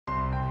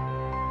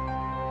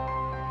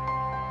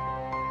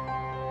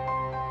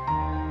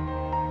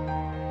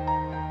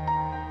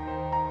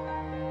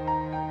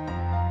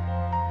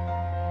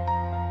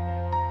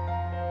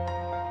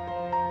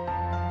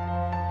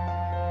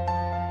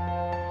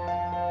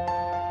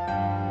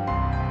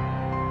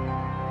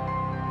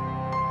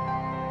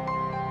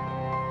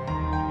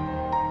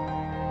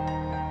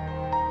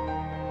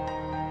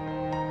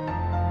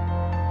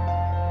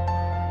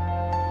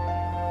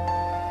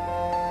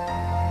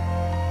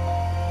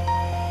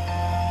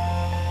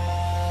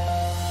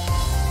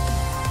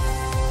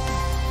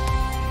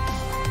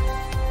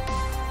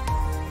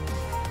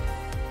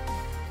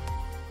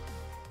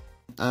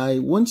I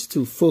want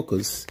to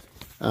focus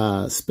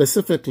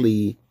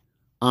specifically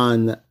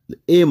on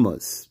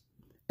Amos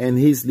and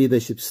his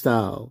leadership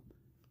style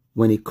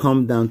when it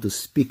comes down to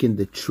speaking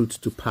the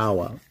truth to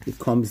power. It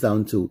comes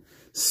down to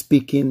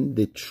speaking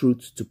the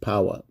truth to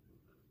power.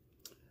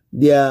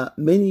 There are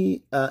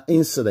many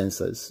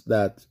incidences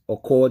that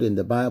occurred in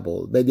the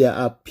Bible, but there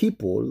are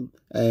people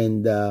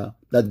and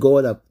that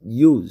God have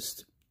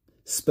used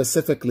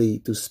specifically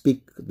to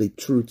speak the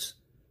truth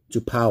to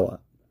power.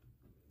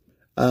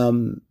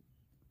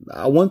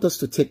 I want us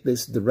to take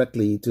this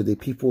directly to the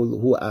people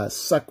who are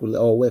secular,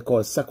 or we're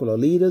called secular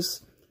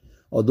leaders,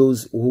 or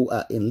those who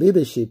are in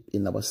leadership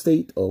in our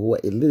state or who are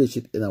in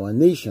leadership in our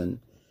nation,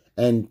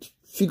 and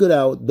figure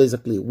out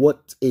basically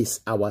what is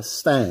our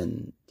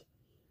stand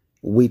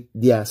with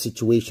their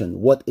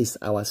situation. What is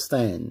our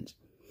stand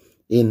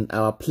in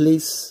our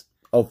place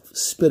of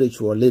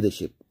spiritual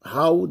leadership?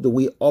 How do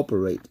we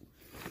operate?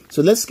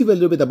 So let's give a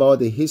little bit about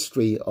the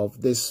history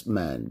of this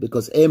man,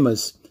 because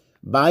Amos,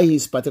 by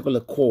his particular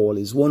call,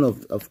 is one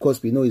of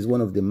course, we know he's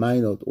one of the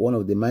minor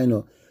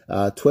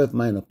 12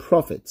 minor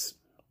prophets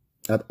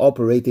that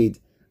operated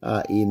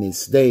in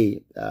his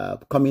day,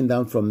 coming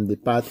down from the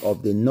part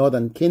of the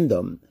northern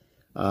kingdom.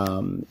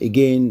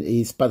 Again,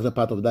 he's part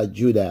of that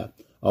Judah,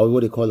 or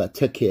what they call a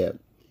Turkey.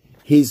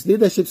 His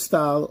leadership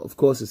style, of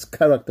course, is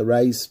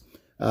characterized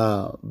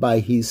by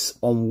his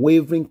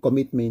unwavering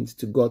commitment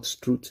to God's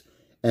truth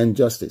and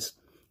justice.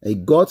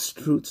 God's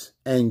truth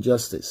and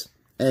justice.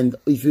 And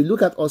if you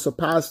look at also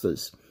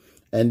pastors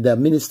and the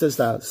ministers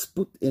that are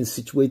put in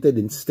situated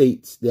in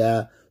states, there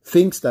are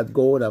things that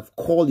God have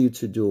called you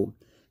to do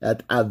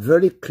that are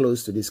very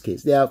close to this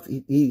case.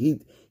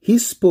 He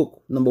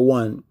spoke, number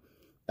one,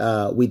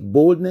 with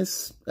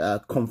boldness,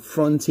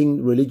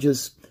 confronting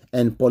religious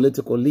and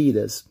political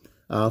leaders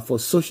for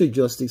social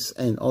justice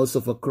and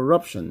also for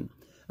corruption.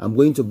 I'm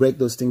going to break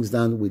those things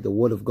down with the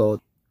word of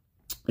God.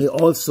 He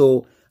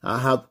also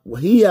have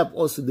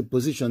also the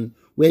position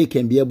where he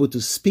can be able to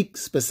speak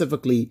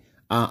specifically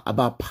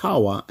about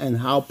power and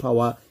how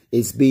power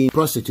is being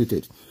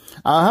prostituted.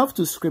 I have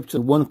two scriptures,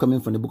 one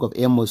coming from the book of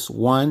Amos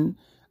 1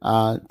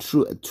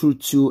 through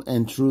 2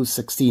 and through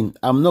 16.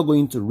 I'm not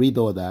going to read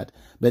all that,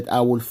 but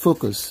I will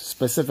focus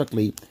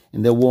specifically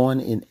in the one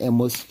in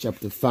Amos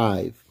chapter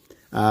 5.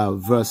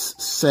 Verse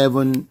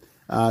 7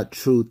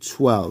 through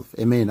 12.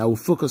 Amen. I will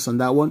focus on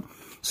that one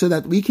so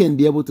that we can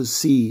be able to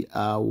see,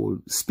 I will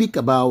speak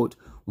about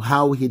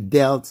how he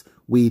dealt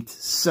with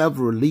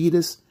several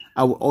leaders.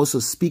 I will also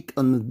speak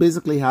on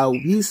basically how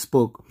he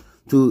spoke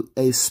to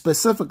a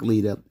specific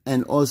leader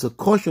and also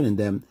cautioning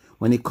them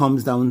when it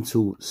comes down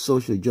to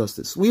social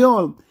justice. We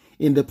all,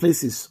 in the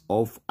places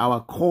of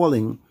our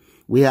calling,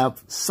 we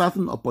have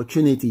certain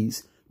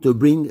opportunities to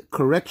bring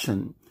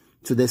correction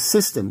to the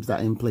systems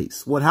that are in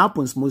place. What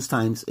happens most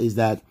times is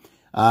that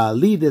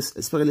leaders,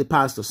 especially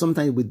pastors,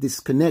 sometimes we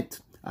disconnect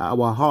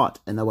our heart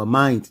and our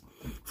mind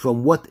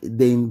from what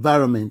the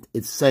environment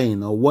is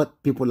saying or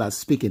what people are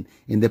speaking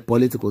in the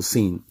political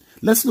scene.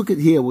 Let's look at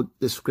here what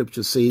the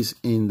scripture says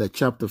in the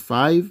chapter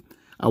 5.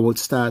 I will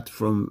start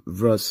from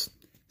verse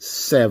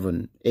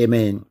 7.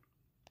 Amen.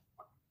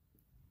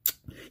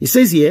 It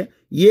says here,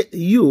 yet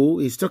you,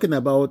 is talking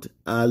about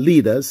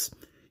leaders,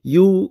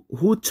 you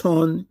who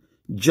turn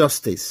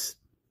justice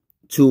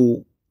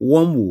to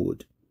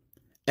wormwood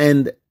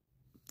and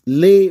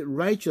lay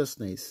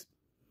righteousness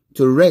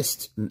to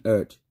rest on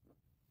earth.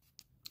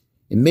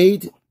 He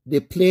made the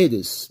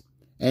Pleiades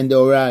and the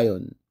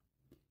Orion.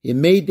 He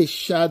made the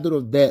shadow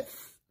of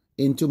death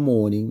into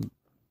morning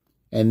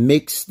and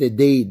makes the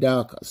day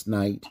dark as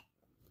night,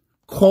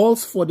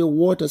 calls for the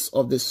waters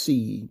of the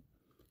sea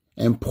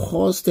and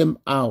pours them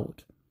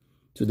out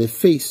to the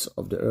face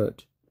of the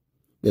earth.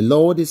 The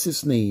Lord is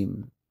his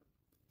name.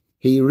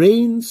 He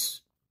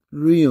rains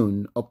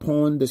ruin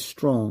upon the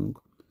strong,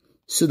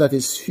 so that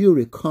his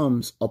fury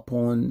comes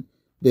upon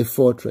the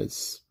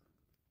fortress.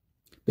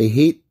 They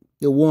hate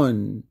the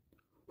one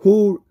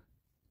who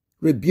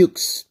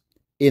rebukes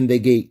in the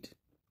gate,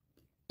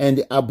 and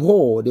they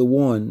abhor the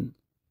one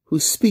who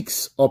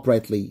speaks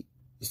uprightly.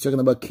 He's talking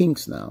about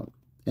kings now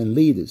and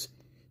leaders.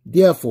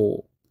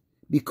 Therefore,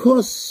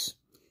 because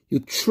you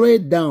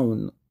tread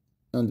down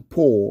on the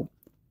poor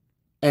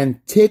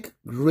and take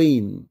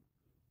grain,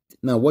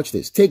 now watch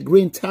this, take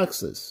grain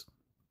taxes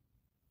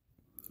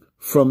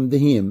from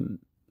him,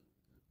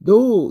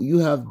 though you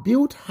have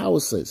built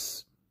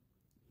houses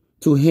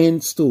to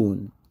hand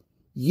stone,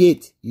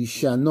 yet you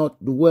shall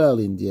not dwell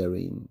in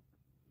therein.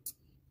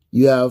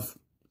 You have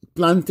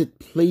planted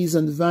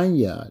pleasant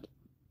vineyard,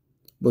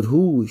 but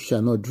who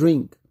shall not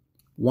drink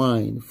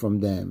wine from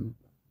them?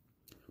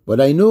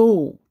 But I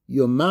know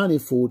your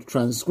manifold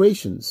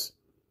transgressions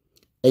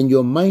and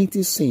your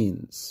mighty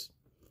sins,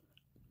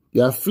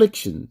 your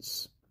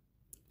afflictions,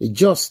 the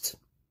just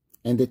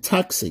and the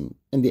taxing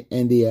and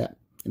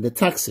the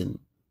taxing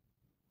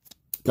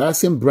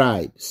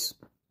bribes,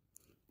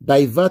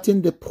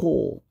 diverting the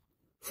poor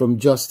from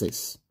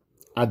justice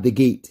at the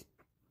gate.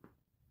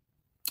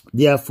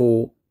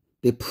 Therefore,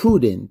 the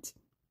prudent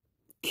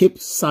keep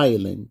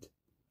silent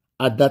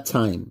at that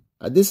time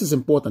this is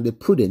important, the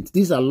prudent,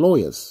 these are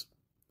lawyers,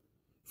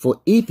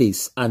 for it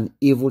is an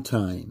evil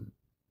time.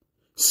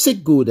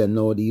 Seek good and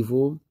not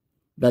evil,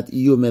 that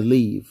you may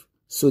live.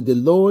 So the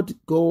Lord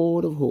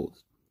God of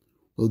hosts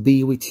will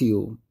be with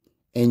you,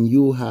 and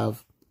you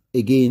have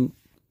again,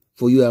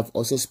 for you have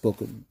also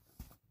spoken.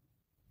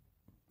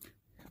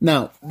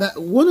 Now,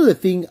 one of the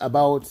things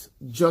about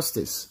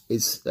justice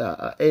is,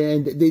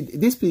 and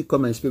this people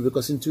come and speak,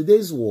 because in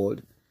today's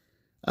world,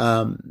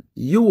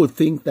 you would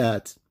think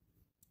that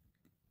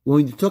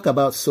when you talk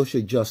about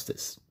social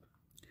justice,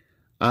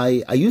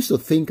 I used to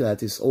think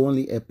that it's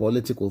only a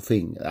political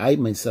thing. I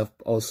myself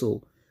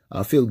also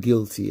feel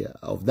guilty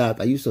of that.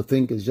 I used to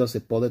think it's just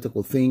a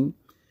political thing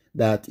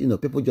that,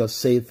 people just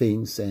say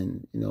things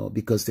and,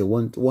 because they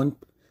want one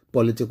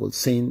political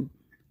sin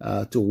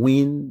to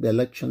win the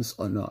elections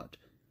or not.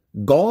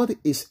 God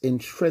is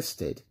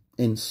interested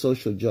in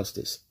social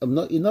justice.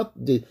 Not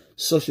the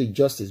social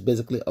justice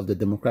basically of the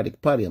Democratic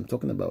Party I'm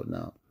talking about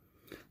now.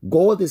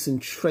 God is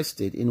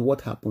interested in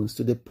what happens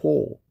to the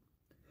poor.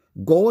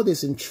 God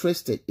is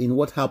interested in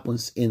what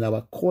happens in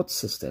our court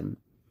system.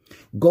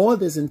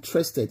 God is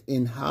interested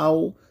in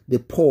how the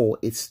poor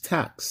is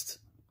taxed.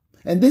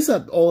 And these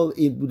are all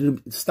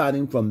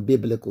starting from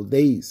biblical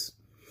days.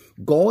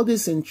 God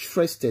is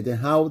interested in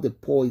how the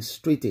poor is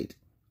treated.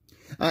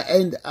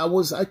 And I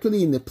was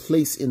actually in a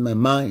place in my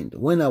mind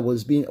when I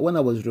was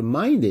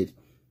reminded,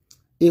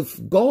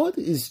 if God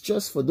is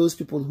just for those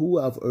people who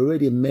have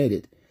already made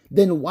it,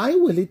 then why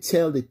will he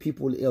tell the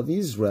people of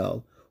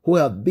Israel who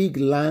have big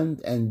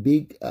land and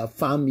big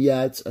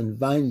farmyards and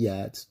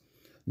vineyards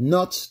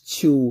not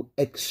to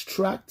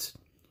extract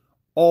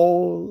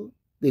all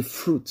the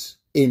fruits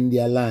in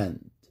their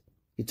land?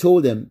 He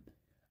told them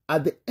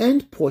at the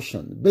end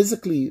portion,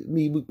 basically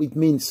it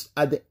means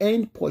at the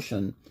end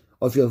portion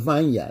of your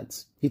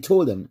vineyards, he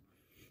told them,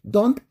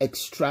 don't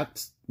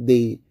extract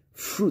the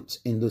fruit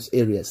in those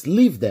areas.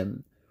 Leave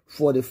them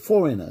for the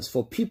foreigners,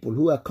 for people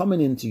who are coming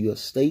into your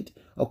state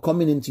or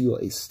coming into your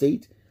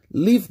estate.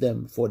 Leave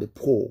them for the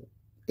poor,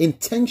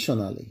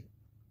 intentionally.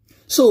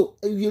 So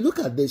if you look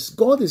at this,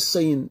 God is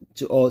saying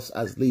to us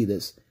as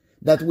leaders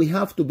that we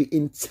have to be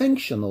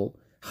intentional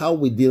how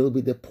we deal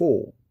with the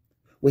poor.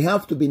 We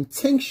have to be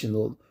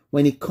intentional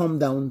when it comes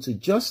down to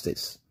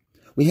justice.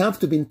 We have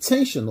to be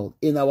intentional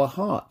in our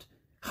heart,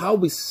 how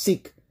we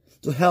seek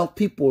to help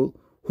people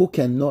who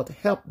cannot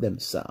help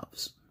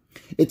themselves.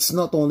 It's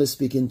not only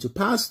speaking to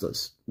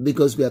pastors,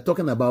 because we are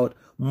talking about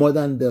more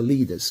than the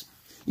leaders.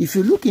 If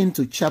you look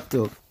into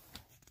chapter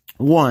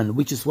 1,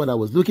 which is what I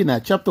was looking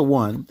at, chapter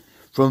 1,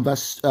 from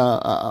verse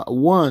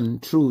 1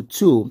 through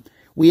 2,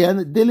 we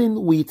are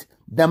dealing with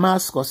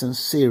Damascus and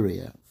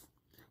Syria.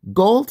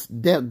 God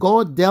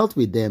dealt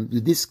with them,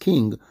 with this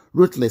king,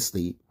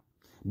 ruthlessly,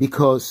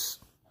 because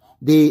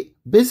they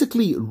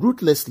basically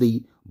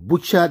ruthlessly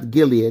butchered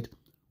Gilead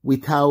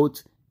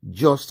without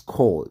just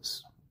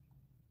cause.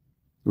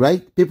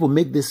 Right? People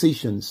make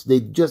decisions. They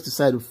just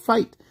decide to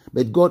fight.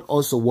 But God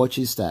also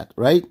watches that,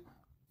 right?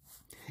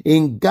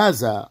 In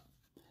Gaza,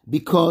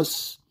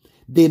 because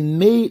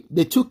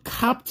they took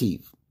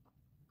captive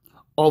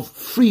of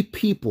free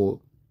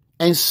people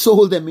and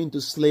sold them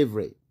into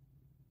slavery.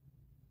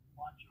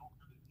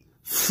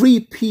 Free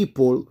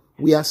people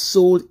were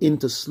sold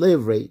into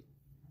slavery,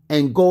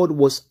 and God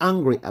was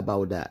angry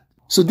about that.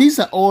 So these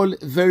are all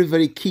very,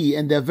 very key,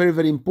 and they're very,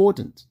 very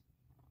important.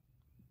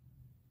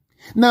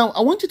 Now,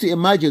 I want you to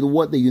imagine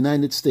what the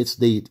United States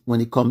did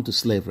when it comes to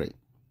slavery.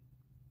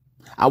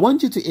 I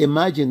want you to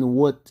imagine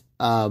what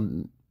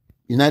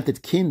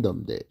United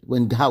Kingdom did,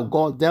 how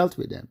God dealt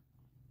with them.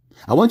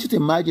 I want you to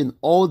imagine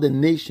all the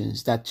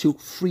nations that took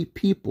free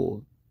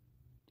people,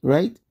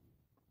 right,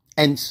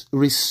 and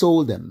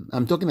resold them.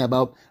 I'm talking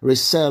about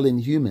reselling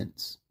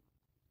humans.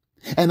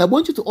 And I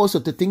want you to also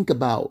to think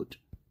about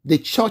the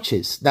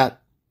churches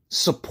that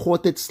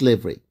supported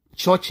slavery,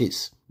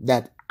 churches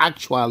that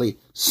actually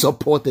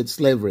supported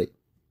slavery.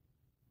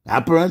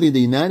 Apparently, in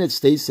the United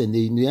States and the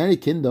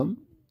United Kingdom,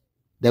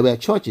 there were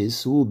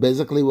churches who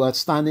basically were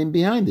standing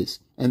behind this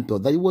and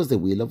thought that it was the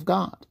will of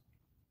God.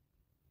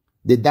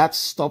 Did that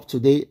stop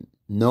today?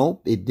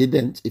 No, it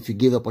didn't. If you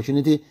give the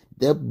opportunity,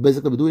 they'll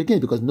basically do it again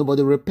because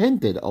nobody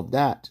repented of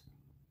that.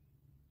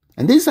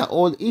 And these are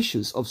all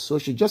issues of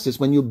social justice.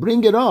 When you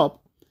bring it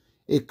up,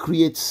 it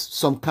creates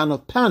some kind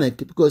of panic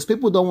because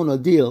people don't want to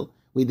deal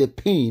with the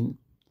pain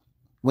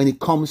when it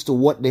comes to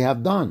what they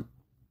have done.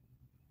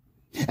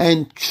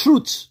 And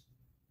truth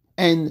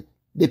and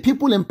the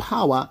people in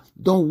power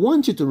don't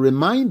want you to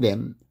remind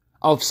them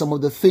of some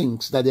of the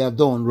things that they have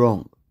done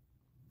wrong.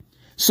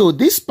 So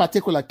this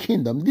particular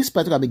kingdom, this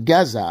particular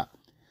Gaza,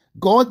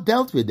 God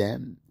dealt with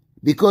them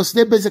because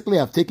they basically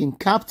have taken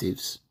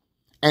captives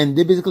and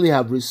they basically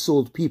have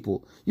resold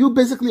people. You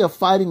basically are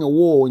fighting a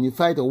war. When you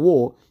fight a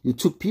war, you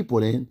took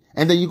people in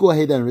and then you go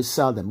ahead and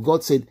resell them.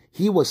 God said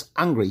he was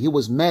angry. He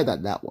was mad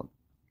at that one.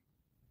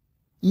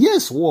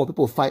 Yes, war.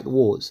 People fight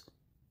wars.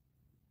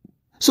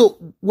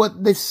 So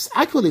what this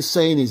actually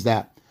saying is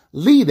that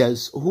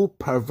leaders who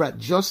pervert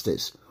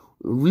justice,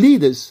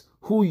 leaders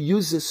who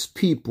uses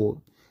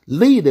people,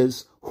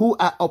 leaders who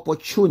are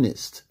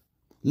opportunists,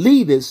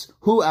 leaders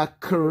who are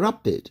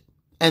corrupted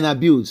and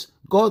abused.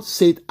 God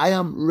said, I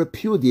am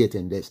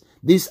repudiating this.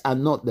 These are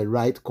not the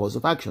right course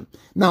of action.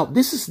 Now,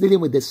 this is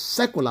dealing with the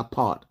secular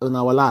part in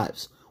our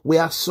lives. We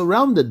are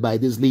surrounded by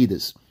these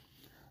leaders.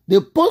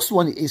 The first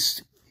one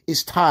is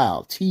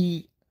Tyre,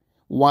 Tyre,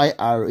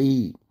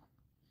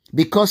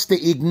 because they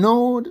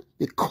ignored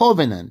the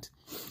covenant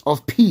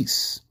of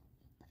peace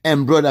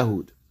and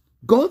brotherhood.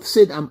 God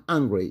said, I'm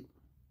angry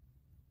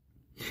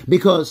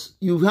because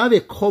you have a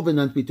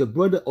covenant with your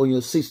brother or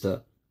your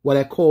sister, what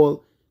I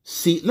call,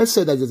 let's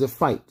say that there's a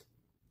fight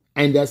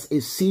and there's a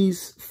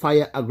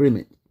ceasefire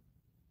agreement.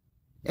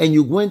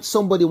 And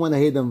somebody went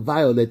ahead and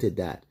violated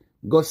that.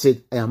 God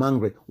said, I am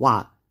angry.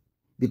 Why?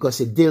 Because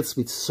it deals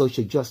with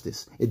social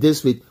justice. It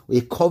deals with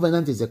a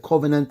covenant is a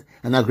covenant,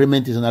 an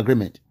agreement is an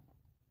agreement.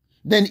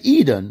 Then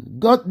Eden,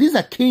 God, these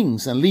are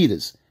kings and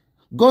leaders.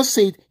 God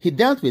said he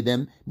dealt with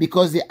them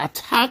because they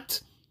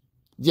attacked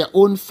their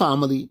own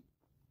family,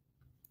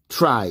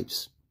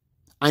 tribes,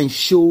 and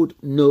showed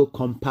no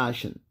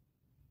compassion.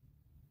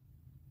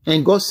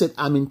 And God said,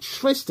 I'm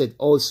interested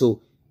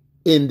also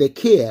in the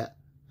care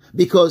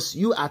because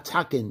you are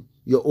attacking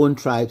your own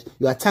tribes,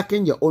 you're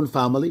attacking your own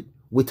family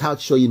without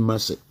showing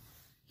mercy.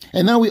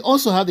 And now we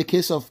also have the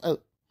case of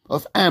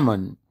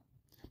Ammon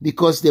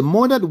because they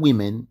murdered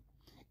women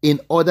in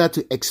order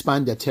to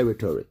expand their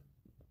territory.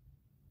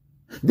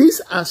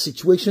 These are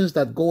situations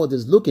that God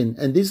is looking,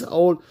 and these are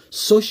all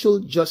social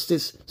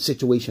justice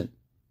situations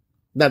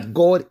that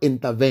God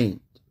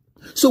intervened.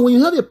 So when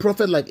you have a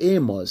prophet like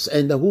Amos,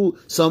 and who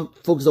some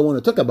folks don't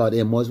want to talk about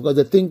Amos because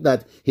they think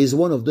that he's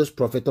one of those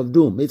prophets of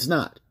doom. It's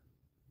not.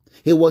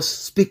 He was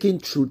speaking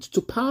truth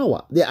to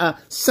power. There are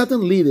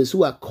certain leaders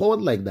who are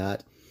called like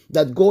that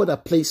God has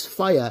placed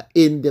fire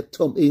in the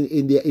tummy,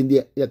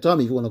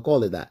 if you want to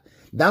call it that.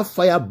 That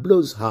fire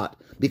blows hot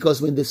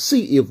because when they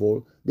see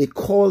evil, they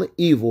call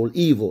evil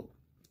evil.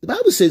 The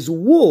Bible says,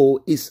 woe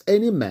is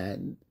any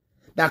man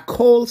that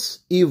calls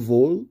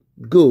evil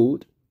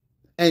good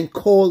and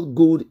call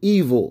good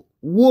evil.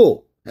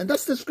 Woe. And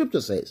that's the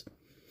scripture says.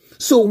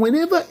 So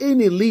whenever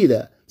any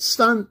leader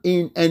stands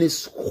in and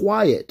is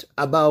quiet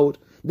about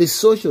the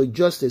social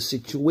justice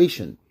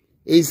situation,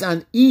 is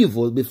an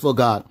evil before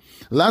God.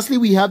 Lastly,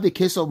 we have the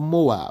case of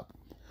Moab.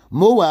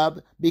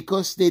 Moab,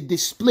 because they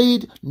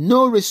displayed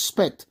no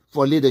respect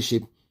for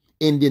leadership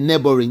in the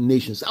neighboring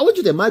nations. I want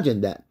you to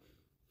imagine that.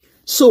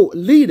 So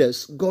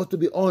leaders got to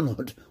be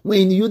honored.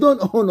 When you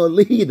don't honor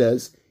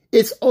leaders,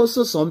 it's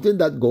also something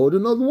that God do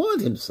not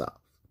want himself.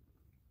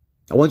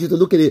 I want you to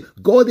look at it.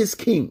 God is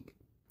king,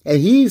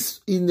 and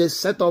he's in a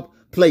set up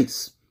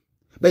place.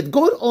 But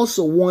God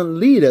also wants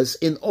leaders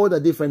in all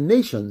the different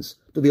nations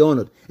to be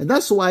honored. And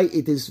that's why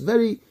it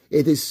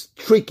is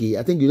tricky.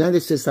 I think the United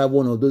States have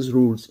one of those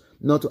rules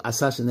not to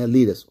assassinate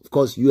leaders. Of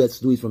course, US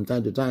do it from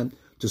time to time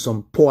to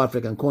some poor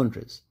African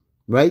countries,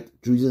 right?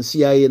 Using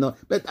CIA and all.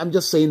 But I'm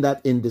just saying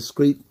that in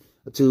discreet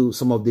to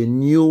some of the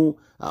new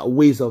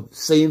ways of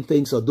saying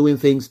things or doing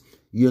things.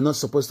 You're not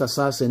supposed to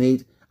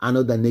assassinate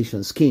another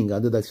nation's king,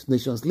 another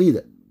nation's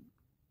leader.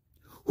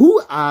 Who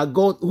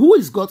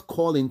is God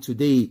calling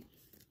today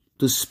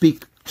to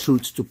speak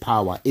truth to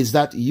power? Is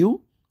that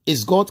you?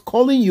 Is God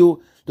calling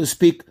you to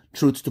speak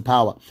truth to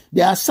power?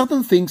 There are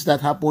certain things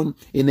that happen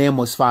in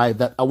Amos 5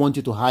 that I want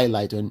you to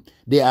highlight, and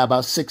they are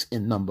about 6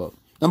 in number.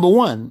 Number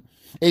one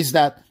is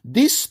that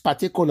these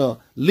particular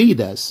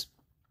leaders,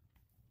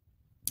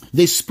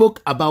 they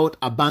spoke about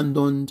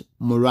abandoned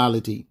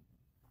morality.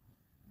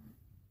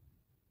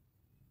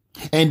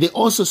 And they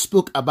also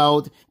spoke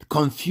about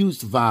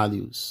confused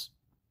values.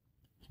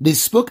 They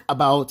spoke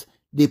about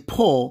the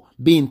poor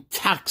being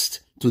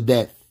taxed to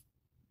death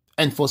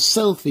and for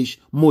selfish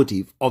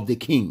motive of the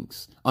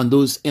kings and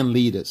those in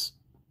leaders.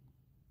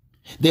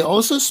 They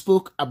also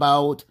spoke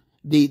about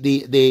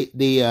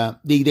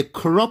the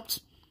corrupt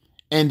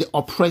and the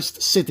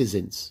oppressed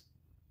citizens.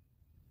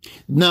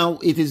 Now,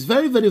 it is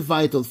very, very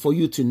vital for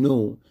you to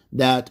know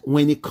that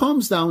when it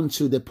comes down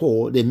to the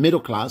poor, the middle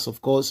class,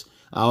 of course,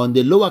 and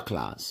the lower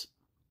class,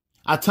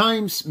 at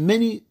times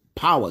many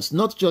powers,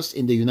 not just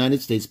in the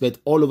United States, but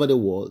all over the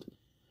world,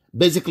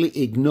 basically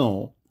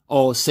ignore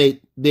or say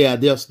they are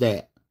just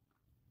there.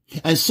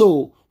 And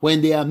so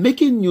when they are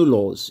making new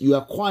laws, you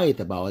are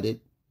quiet about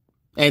it,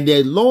 and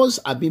their laws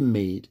are being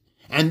made,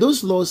 and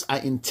those laws are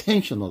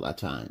intentional at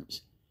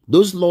times.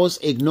 Those laws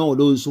ignore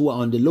those who are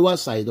on the lower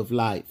side of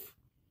life,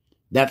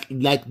 that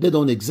like they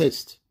don't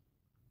exist.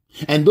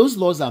 And those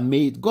laws are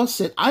made. God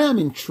said, I am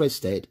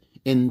interested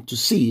in to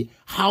see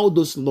how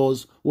those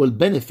laws will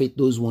benefit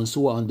those ones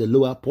who are on the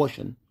lower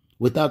portion,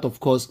 without, of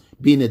course,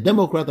 being a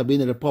Democrat or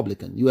being a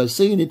Republican. You are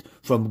seeing it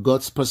from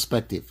God's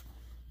perspective.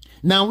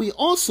 Now, he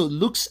also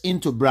looks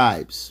into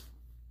bribes.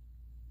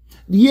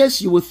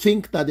 Yes, you would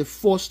think that the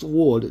first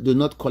world do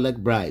not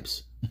collect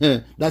bribes.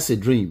 That's a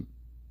dream.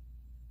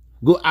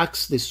 Go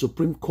ask the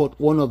Supreme Court,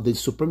 one of the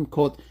Supreme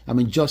Court,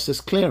 Justice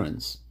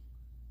Clarence,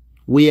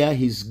 where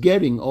he's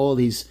getting all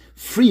his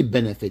free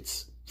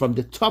benefits from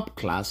the top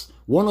class,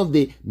 one of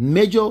the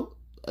major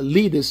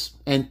leaders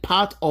and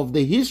part of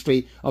the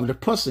history of the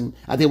person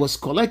that he was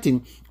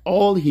collecting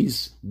all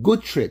his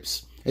good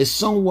trips is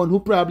someone who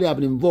probably have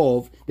been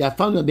involved, their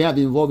family may have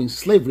been involved in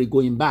slavery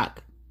going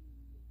back.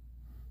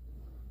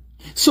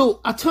 So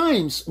at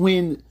times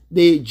when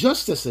the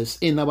justices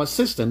in our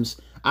systems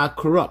are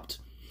corrupt,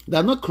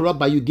 they're not corrupt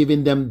by you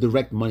giving them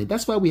direct money.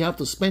 That's why we have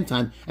to spend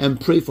time and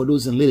pray for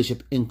those in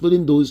leadership,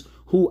 including those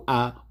who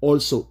are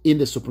also in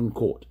the Supreme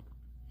Court.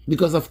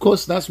 Because, of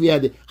course, that's where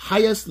the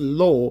highest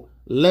law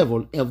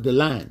level of the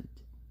land.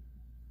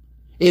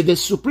 If the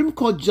Supreme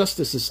Court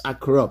justices are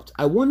corrupt,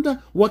 I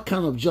wonder what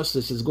kind of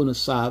justice is going to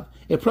serve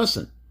a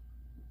person.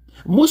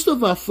 Most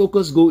of our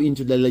focus go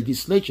into the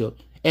legislature,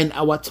 and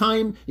our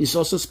time is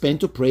also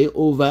spent to pray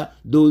over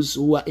those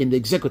who are in the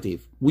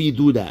executive. We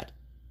do that.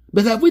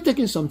 But have we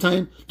taken some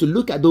time to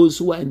look at those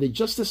who are in the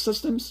justice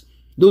systems,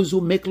 those who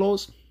make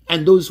laws,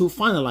 and those who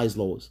finalize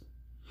laws,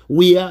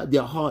 where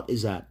their heart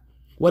is at?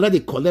 Whether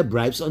they collect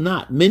bribes or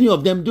not. Many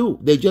of them do.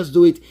 They just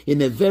do it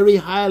in a very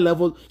high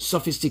level,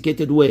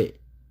 sophisticated way.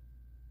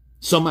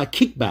 Some are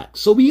kickbacks.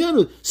 So we have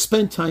to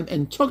spend time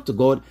and talk to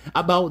God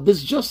about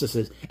these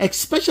justices,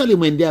 especially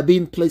when they are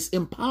being placed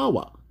in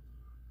power.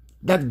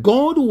 That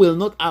God will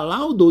not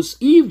allow those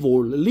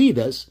evil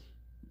leaders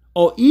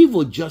or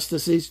evil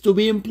justices to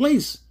be in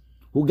place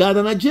who got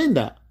an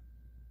agenda.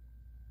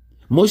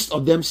 Most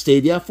of them stay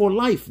there for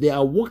life. They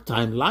are work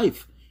time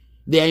life.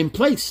 They are in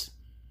place.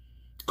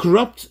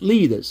 Corrupt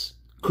leaders,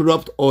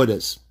 corrupt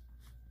orders.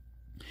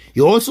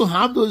 You also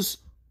have those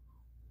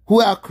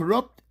who are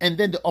corrupt and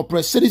then the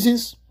oppressed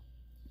citizens.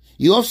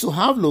 You also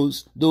have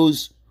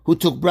those who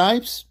took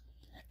bribes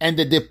and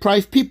the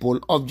deprived people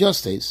of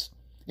justice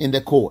in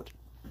the court.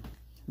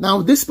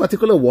 Now, this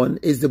particular one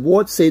is the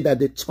word say that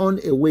they turn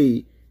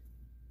away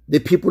the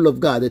people of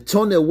God. They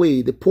turn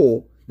away the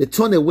poor. They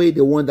turn away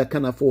the one that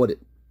can afford it.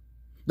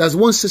 There's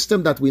one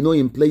system that we know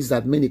in place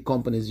that many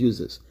companies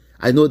uses.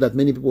 I know that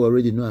many people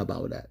already know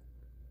about that.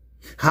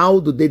 How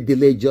do they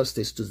delay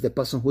justice to the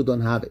person who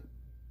don't have it?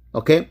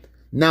 Okay?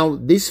 Now,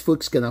 these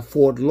folks can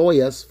afford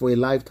lawyers for a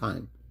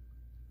lifetime.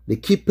 They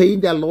keep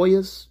paying their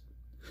lawyers.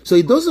 So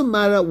it doesn't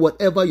matter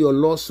whatever your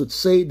lawsuit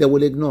say, they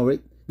will ignore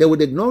it. They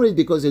would ignore it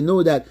because they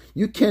know that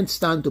you can't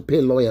stand to pay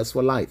lawyers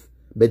for life.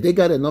 But they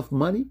got enough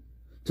money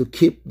to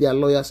keep their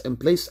lawyers in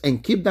place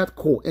and keep that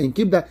court and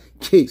keep that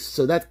case.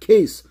 So that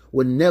case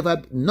will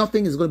never,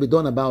 nothing is going to be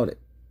done about it.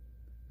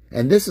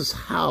 And this is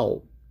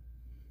how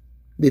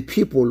the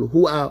people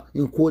who are,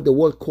 in quote, the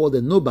world called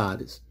the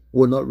nobodies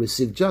will not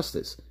receive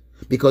justice,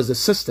 because the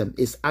system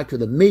is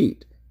actually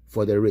made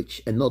for the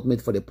rich and not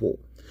made for the poor.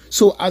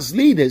 So as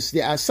leaders,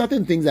 there are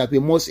certain things that we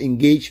must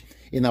engage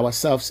in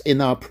ourselves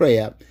in our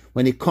prayer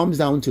when it comes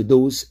down to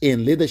those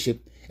in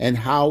leadership and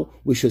how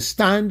we should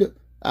stand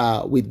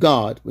with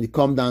God when it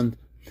comes down.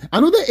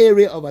 Another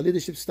area of our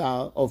leadership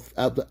style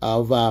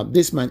of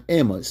this man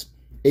Amos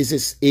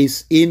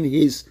is in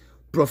his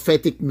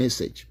prophetic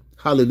message.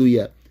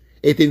 Hallelujah.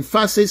 It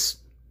emphasizes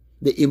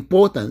the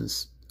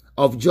importance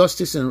of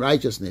justice and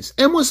righteousness.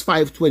 Amos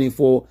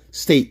 5:24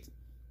 state,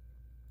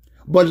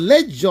 but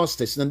let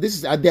justice, and this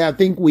is, I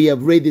think we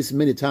have read this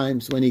many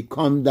times when it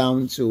comes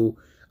down to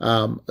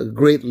a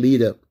great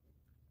leader,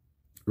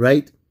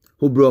 right?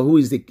 Who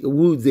is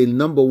the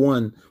number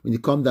one when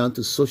it comes down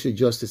to social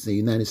justice in the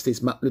United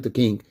States, Martin Luther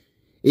King.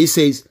 He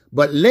says,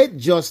 but let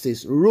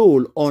justice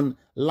roll on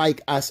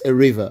like as a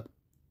river,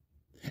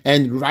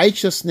 and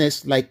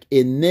righteousness like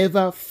a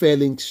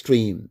never-failing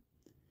stream.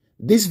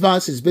 This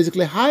verse is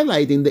basically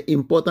highlighting the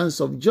importance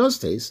of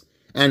justice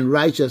and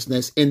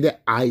righteousness in the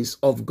eyes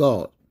of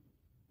God.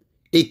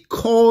 It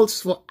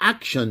calls for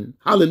action,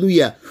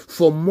 hallelujah,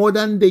 for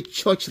modern day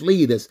church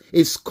leaders.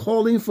 It's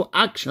calling for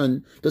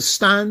action to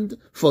stand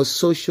for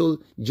social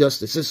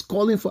justice. It's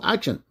calling for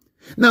action.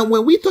 Now,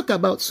 when we talk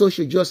about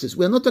social justice,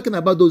 we're not talking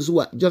about those who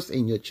are just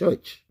in your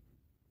church.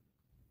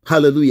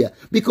 Hallelujah.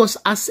 Because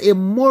as a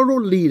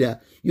moral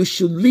leader, you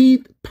should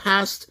lead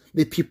past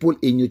the people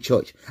in your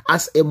church.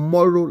 As a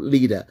moral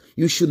leader,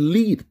 you should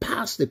lead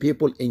past the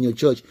people in your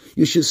church.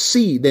 You should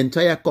see the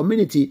entire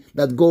community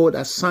that God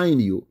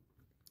assigned you.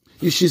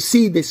 You should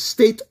see the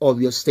state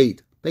of your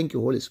state. Thank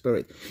you, Holy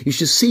Spirit. You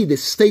should see the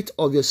state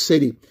of your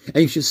city,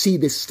 and you should see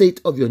the state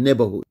of your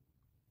neighborhood.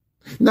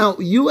 Now,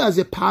 you as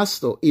a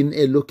pastor in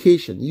a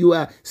location, you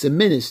are as a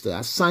minister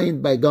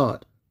assigned by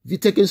God. If you're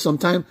taking some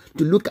time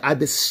to look at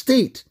the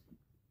state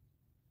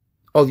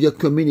of your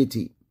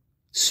community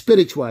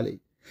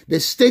spiritually, the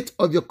state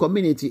of your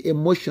community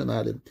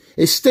emotionally,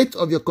 the state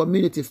of your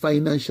community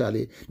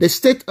financially, the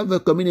state of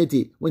your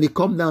community when it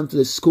comes down to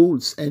the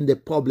schools and the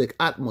public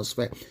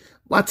atmosphere.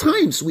 At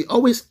times, we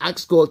always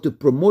ask God to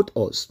promote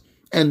us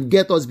and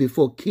get us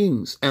before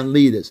kings and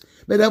leaders.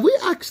 But have we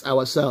asked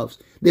ourselves,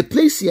 the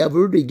place He have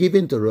already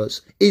given to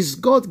us, is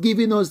God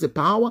giving us the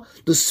power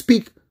to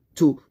speak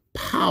to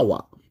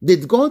power?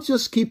 Did God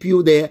just keep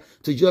you there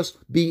to just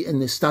be in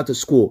the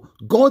status quo?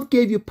 God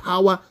gave you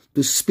power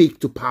to speak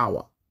to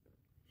power.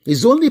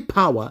 It's only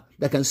power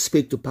that can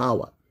speak to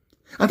power.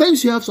 At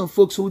times you have some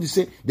folks who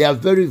say they are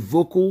very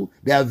vocal,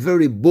 they are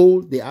very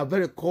bold, they are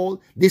very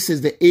called. This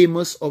is the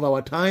Amos of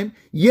our time.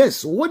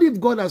 Yes, what if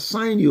God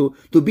assigned you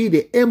to be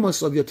the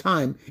Amos of your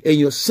time in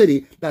your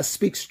city that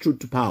speaks truth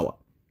to power?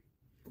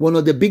 One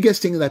of the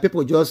biggest things that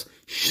people just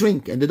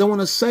shrink and they don't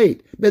want to say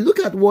it. But look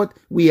at what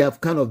we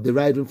have kind of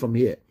derived from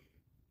here.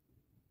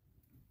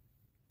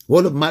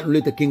 What if Martin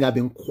Luther King had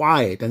been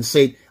quiet and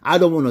said, I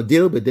don't want to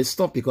deal with this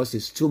stuff because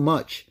it's too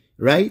much,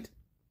 right?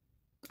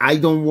 I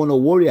don't want to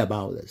worry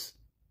about this.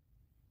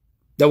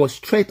 There was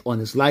threat on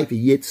his life, he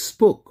yet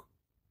spoke.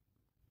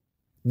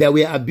 There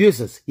were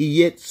abuses, he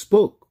yet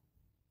spoke.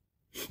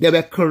 There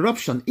were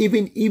corruption,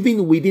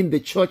 even within the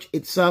church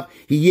itself,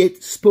 he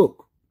yet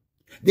spoke.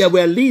 There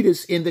were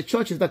leaders in the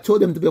churches that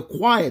told them to be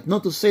quiet,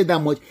 not to say that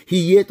much,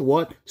 he yet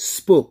what?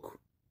 Spoke.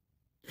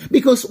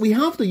 Because we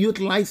have to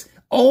utilize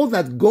all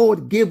that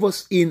God gave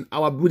us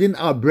within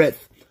our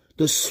breath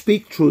to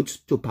speak truth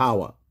to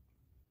power.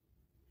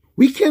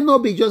 We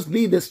cannot be just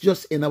leaders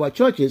just in our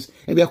churches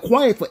and we are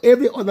quiet for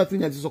every other thing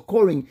that is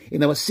occurring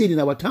in our city, in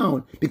our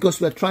town, because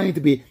we are trying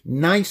to be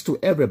nice to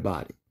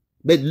everybody.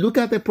 But look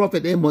at the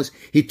prophet Amos.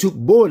 He took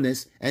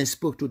boldness and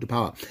spoke truth to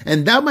power.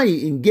 And that might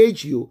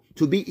engage you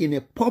to be in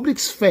a public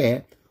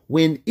sphere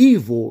when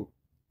evil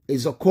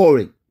is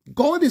occurring.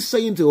 God is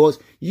saying to us,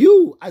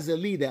 you as a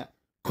leader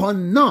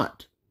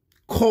cannot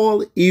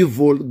call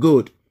evil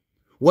good.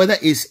 Whether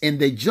it's in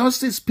the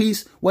justice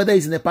piece, whether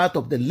it's in the part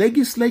of the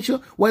legislature,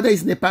 whether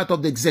it's in the part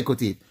of the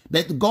executive.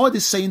 But God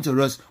is saying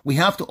to us, we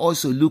have to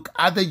also look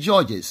at the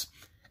judges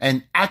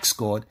and ask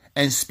God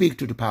and speak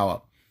to the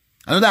power.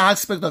 Another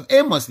aspect of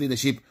Amos'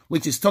 leadership,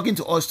 which is talking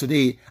to us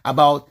today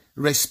about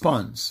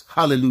response.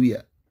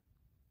 Hallelujah.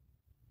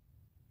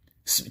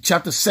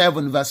 Chapter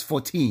 7, verse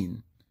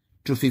 14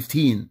 to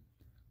 15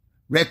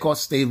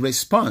 records the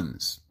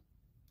response.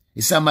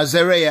 It's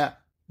Amazariah,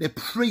 the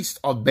priest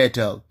of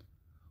Bethel,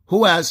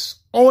 who has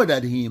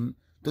ordered him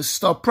to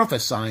stop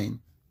prophesying.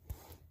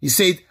 He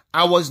said,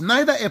 I was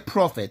neither a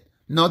prophet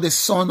nor the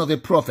son of a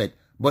prophet,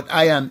 but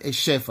I am a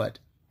shepherd.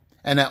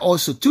 And I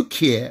also took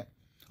care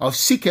of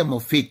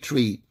sycamore fig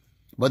tree.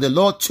 But the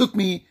Lord took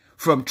me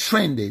from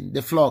tending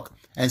the flock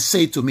and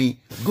said to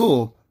me,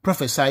 go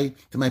prophesy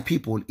to my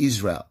people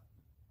Israel.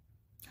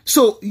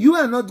 So you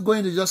are not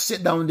going to just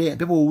sit down there and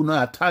people will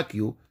not attack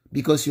you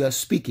because you are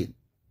speaking.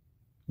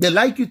 They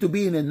like you to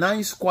be in a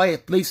nice,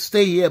 quiet place.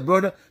 Stay here,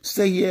 brother.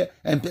 Stay here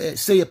and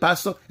stay here,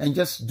 pastor, and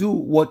just do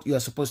what you are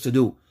supposed to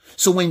do.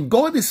 So when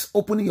God is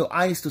opening your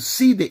eyes to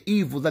see the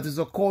evil that is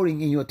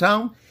occurring in your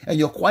town and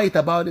you're quiet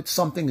about it,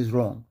 something is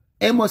wrong.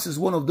 Amos is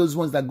one of those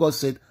ones that God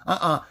said,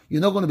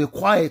 you're not going to be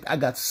quiet. I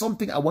got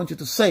something I want you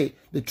to say,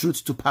 the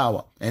truth to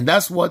power. And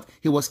that's what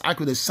he was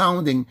actually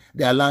sounding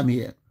the alarm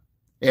here.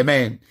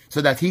 Amen.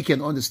 So that he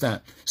can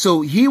understand.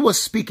 So he was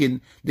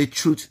speaking the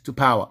truth to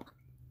power.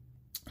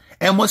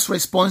 Amos'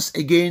 response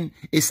again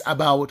is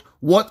about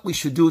what we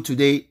should do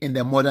today in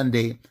the modern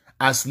day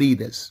as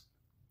leaders.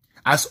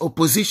 As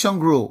opposition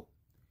grow,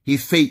 he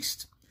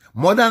faced,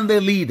 modern day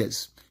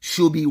leaders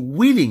should be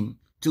willing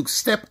to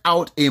step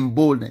out in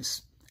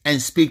boldness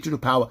and speak to the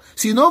power.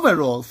 See, in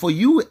overall, for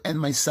you and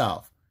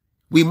myself,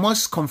 we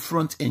must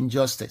confront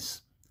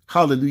injustice.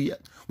 Hallelujah.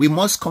 We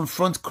must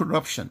confront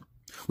corruption.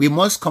 We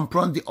must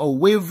confront the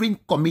unwavering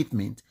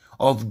commitment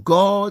of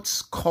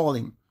God's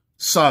calling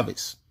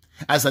service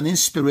as an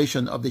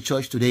inspiration of the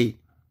church today.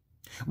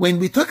 When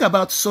we talk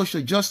about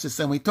social justice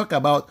and we talk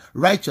about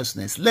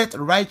righteousness, let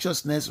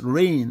righteousness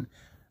reign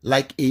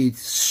like a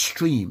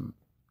stream.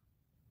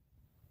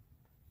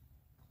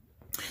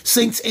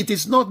 Since it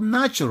is not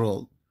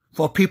natural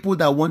for people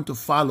that want to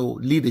follow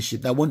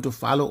leadership, that want to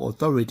follow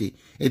authority,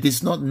 it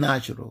is not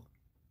natural.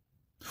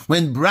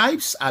 When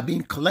bribes are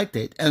being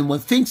collected and when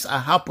things are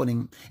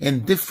happening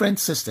in different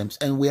systems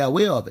and we are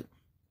aware of it,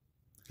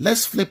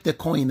 let's flip the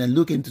coin and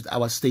look into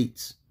our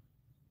states.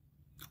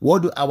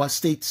 What do our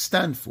states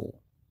stand for?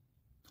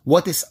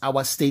 What is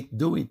our state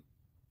doing?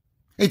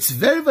 It's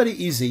very, very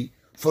easy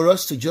for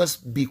us to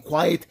just be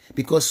quiet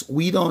because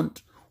we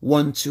don't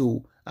want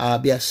to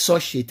be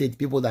associated with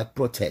people that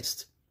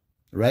protest,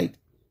 right?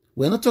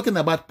 We're not talking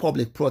about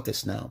public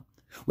protest now.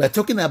 We're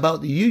talking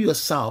about you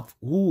yourself,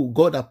 who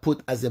God has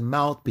put as a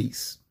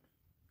mouthpiece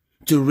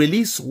to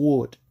release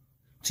word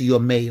to your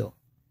mayor,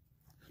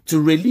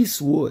 to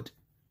release word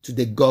to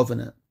the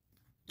governor,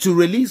 to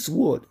release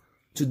word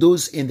to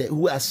those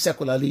who are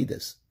secular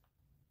leaders.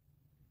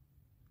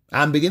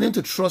 I'm beginning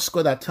to trust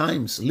God at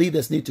times.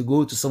 Leaders need to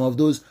go to some of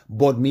those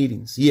board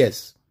meetings.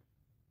 Yes,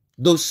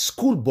 those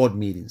school board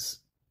meetings.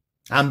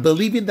 I'm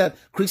believing that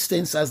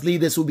Christians as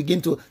leaders will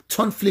begin to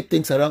flip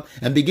things around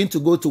and begin to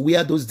go to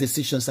where those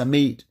decisions are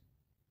made.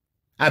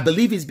 I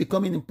believe it's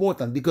becoming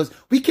important because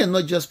we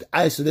cannot just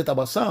isolate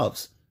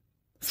ourselves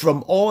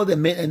from all the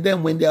men. And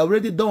then when they're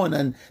already done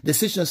and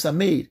decisions are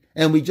made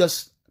and we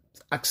just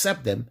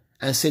accept them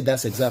and say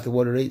that's exactly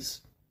what it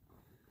is.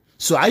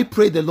 So I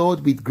pray the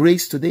Lord with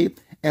grace today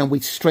and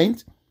with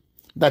strength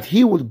that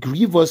he will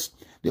give us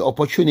the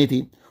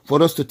opportunity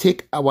for us to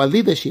take our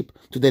leadership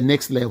to the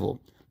next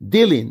level,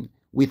 dealing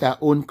with our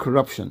own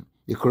corruption.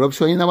 the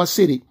corruption in our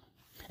city.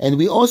 And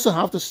we also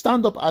have to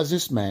stand up as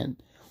this man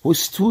who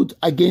stood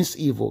against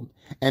evil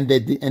and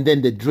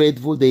then the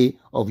dreadful day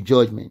of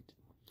judgment.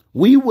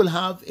 We will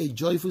have a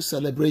joyful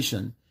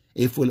celebration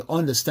if we'll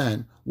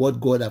understand what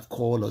God have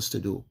called us to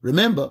do.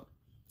 Remember,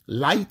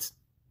 light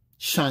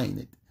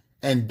shineth,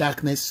 and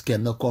darkness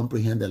cannot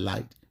comprehend the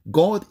light.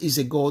 God is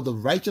a God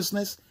of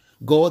righteousness.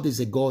 God is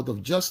a God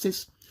of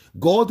justice.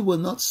 God will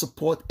not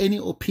support any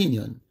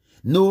opinion,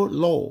 no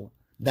law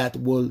that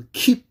will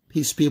keep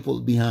his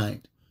people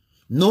behind.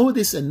 Know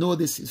this and know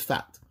this is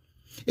fact.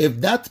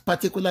 If that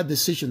particular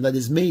decision that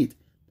is made,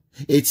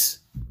 it's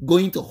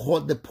going to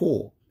hurt the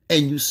poor,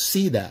 and you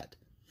see that,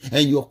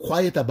 and you're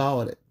quiet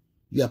about it,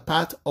 you are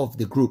part of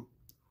the group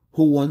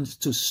who wants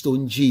to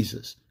stone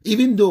Jesus.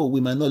 Even though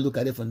we might not look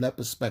at it from that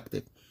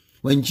perspective.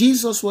 When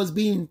Jesus was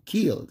being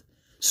killed,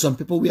 some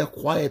people were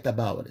quiet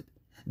about it.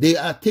 They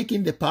are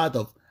taking the part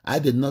of, I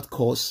did not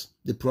cause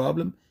the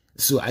problem,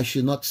 so I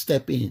should not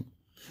step in.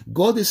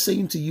 God is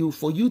saying to you,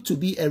 for you to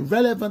be a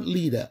relevant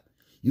leader,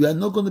 you are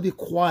not going to be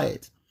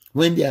quiet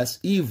when there's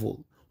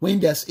evil, when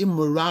there's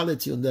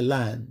immorality on the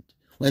land,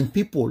 when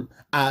people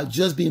are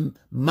just being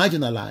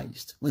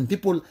marginalized, when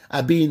people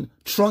are being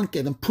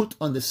truncated and put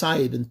on the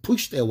side and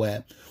pushed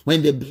away,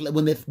 when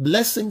the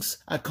blessings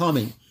are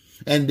coming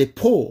and the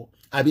poor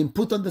are being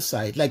put on the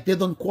side like they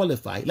don't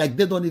qualify, like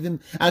they don't even,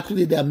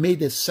 actually they are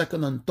made as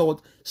second and third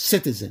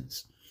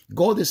citizens.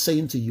 God is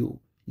saying to you,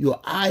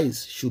 your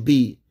eyes should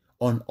be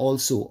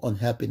also on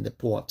helping the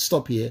poor.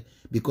 Stop here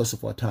because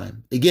of our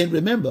time. Again,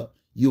 remember,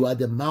 you are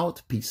the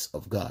mouthpiece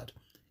of God.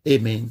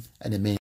 Amen and amen.